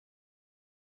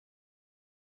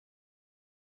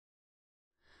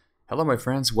Hello my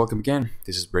friends, welcome again.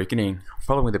 This is Breaking In,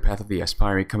 following the path of the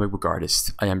aspiring comic book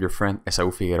artist. I am your friend Esau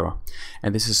Figueroa,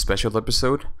 and this is a special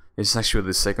episode. This is actually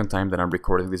the second time that I'm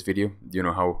recording this video. You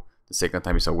know how the second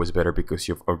time is always better because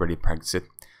you've already practiced it.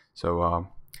 So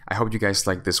I hope you guys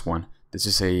like this one. This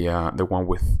is the one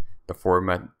with the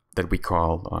format that we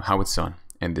call How It's Done,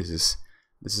 and this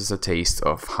is a taste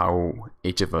of how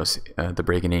each of us, the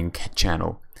Breaking In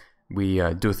channel, we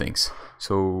do things.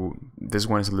 So this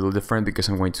one is a little different because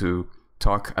I'm going to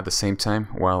talk at the same time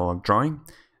while drawing.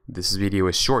 This video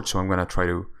is short, so I'm going to try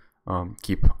to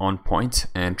keep on point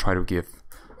and try to give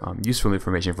useful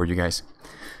information for you guys.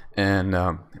 And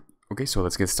okay, so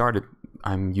let's get started.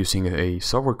 I'm using a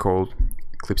software called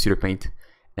Kickstarter Paint,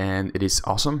 and it is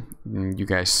awesome. You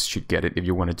guys should get it if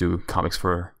you want to do comics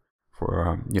for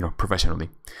professionally.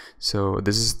 So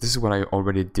this is what I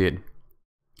already did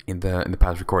in the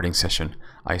past recording session.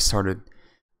 I started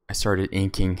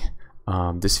inking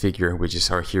this figure, which is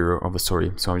our hero of the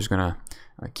story. So I'm just gonna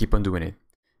keep on doing it,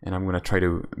 and I'm gonna try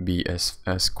to be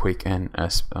as quick and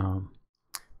as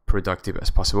productive as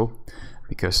possible,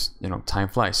 because time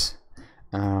flies.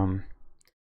 The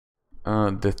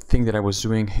thing that I was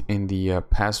doing in the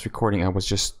past recording, I was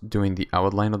just doing the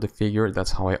outline of the figure.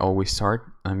 That's how I always start.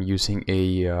 I'm using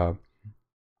a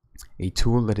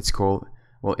tool that it's called,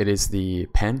 well, it is the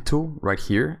pen tool right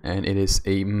here, and it is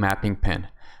a mapping pen.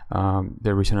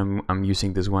 The reason I'm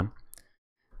using this one,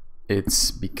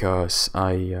 it's because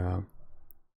I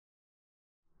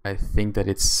think that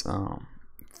it's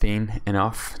thin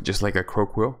enough, just like a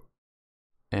crook wheel,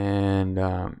 and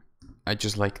I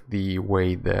just like the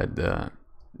way that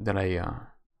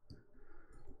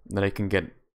I can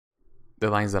get the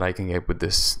lines that I can get with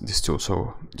this tool.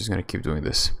 So I'm just gonna keep doing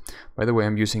this. By the way,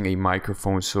 I'm using a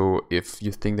microphone, so if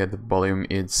you think that the volume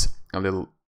is a little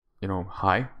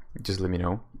high, just let me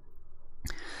know.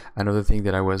 Another thing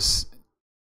that I was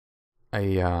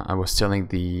telling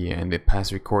in the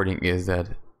past recording is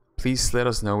that please let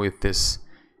us know if these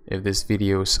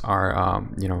videos are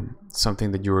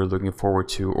something that you are looking forward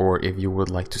to, or if you would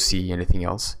like to see anything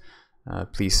else.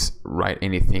 Please write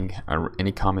anything,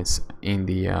 any comments in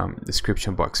the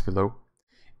description box below.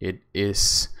 It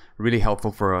is really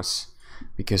helpful for us,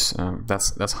 because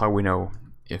that's how we know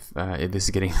if this is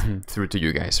getting through to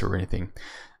you guys or anything.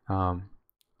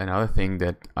 Another thing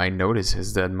that I noticed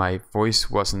is that my voice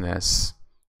wasn't as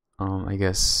I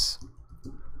guess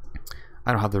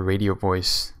I don't have the radio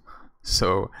voice,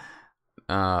 so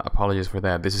apologies for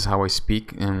that. This is how I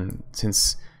speak, and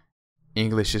since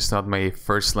English is not my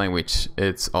first language,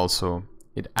 it also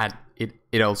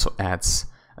adds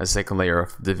a second layer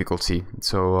of difficulty.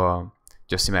 So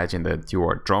just imagine that you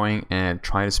are drawing and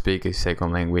trying to speak a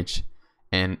second language,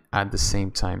 and at the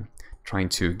same time trying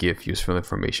to give useful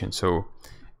information. So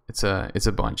it's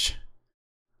a bunch.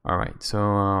 All right,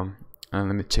 so let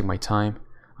me check my time.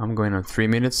 I'm going on 3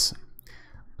 minutes.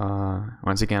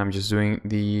 Once again, I'm just doing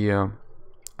the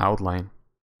outline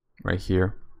right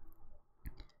here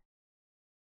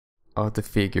of the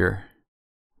figure.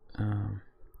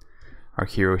 Our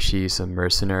hero, she is a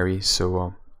mercenary,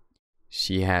 so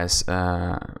she has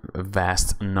a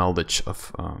vast knowledge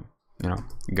of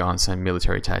guns and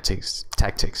military tactics.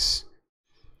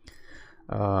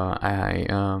 Let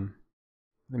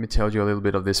me tell you a little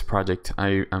bit of this project.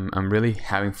 I'm really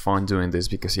having fun doing this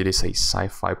because it is a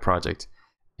sci-fi project,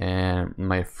 and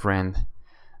my friend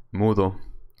Mudo,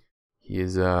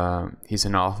 he's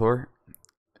an author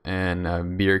and a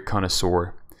beer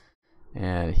connoisseur,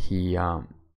 and he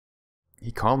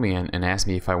called me and asked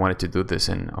me if I wanted to do this,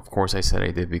 and of course I said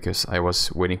I did, because I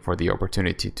was waiting for the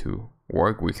opportunity to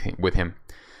work with him.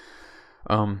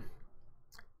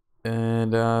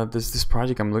 This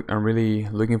project, I'm really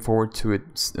looking forward to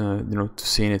it, to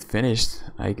seeing it finished.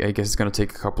 I guess it's gonna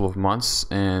take a couple of months,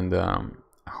 and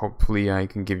hopefully I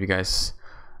can give you guys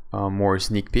more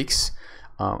sneak peeks.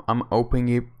 I'm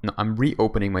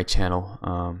reopening my channel,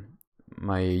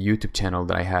 my YouTube channel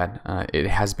that I had. It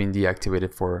has been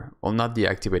deactivated for, well, not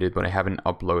deactivated, but I haven't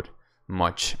uploaded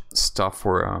much stuff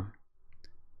for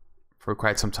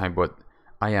quite some time. But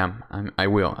I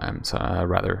will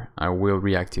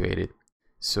reactivate it.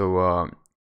 So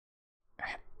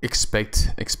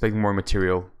expect more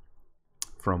material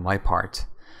from my part,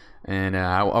 and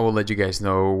I will let you guys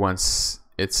know once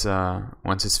it's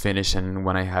finished and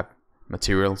when I have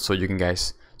material, so you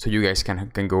guys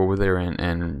can go over there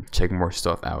and check more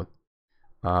stuff out.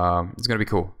 It's gonna be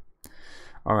cool.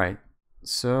 All right,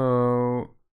 so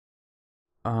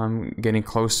I'm getting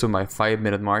close to my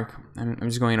 5-minute mark. I'm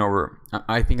just going over.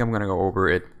 I think I'm gonna go over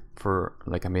it for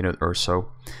like a minute or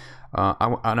so.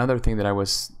 Another thing that I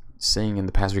was saying in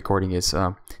the past recording is,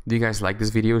 do you guys like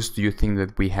these videos? Do you think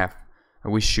that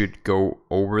we should go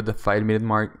over the 5-minute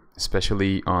mark,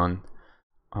 especially on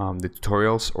the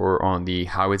tutorials or on the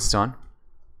how it's done?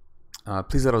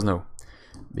 Please let us know,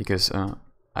 because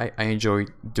I enjoy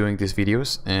doing these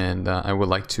videos, and I would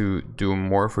like to do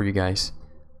more for you guys,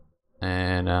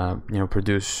 and you know,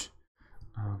 produce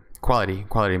quality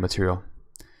material.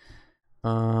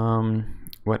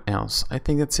 What else? I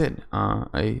think that's it.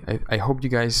 I hope you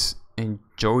guys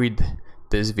enjoyed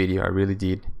this video. I really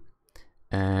did,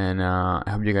 and I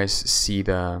hope you guys see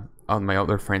my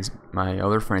other friends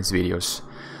videos.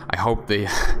 I hope they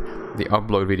they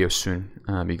upload videos soon,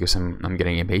 because I'm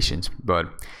getting impatient. But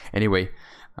anyway,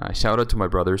 shout out to my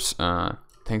brothers.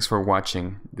 Thanks for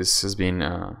watching. This has been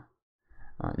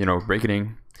you know,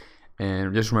 Breaking.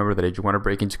 And just remember that if you want to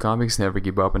break into comics, never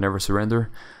give up and never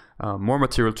surrender. More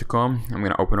material to come. I'm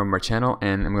gonna open up my channel,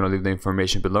 and I'm gonna leave the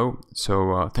information below.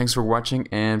 So thanks for watching,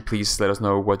 and please let us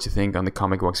know what you think on the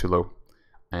comic box below,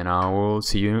 and I will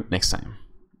see you next time.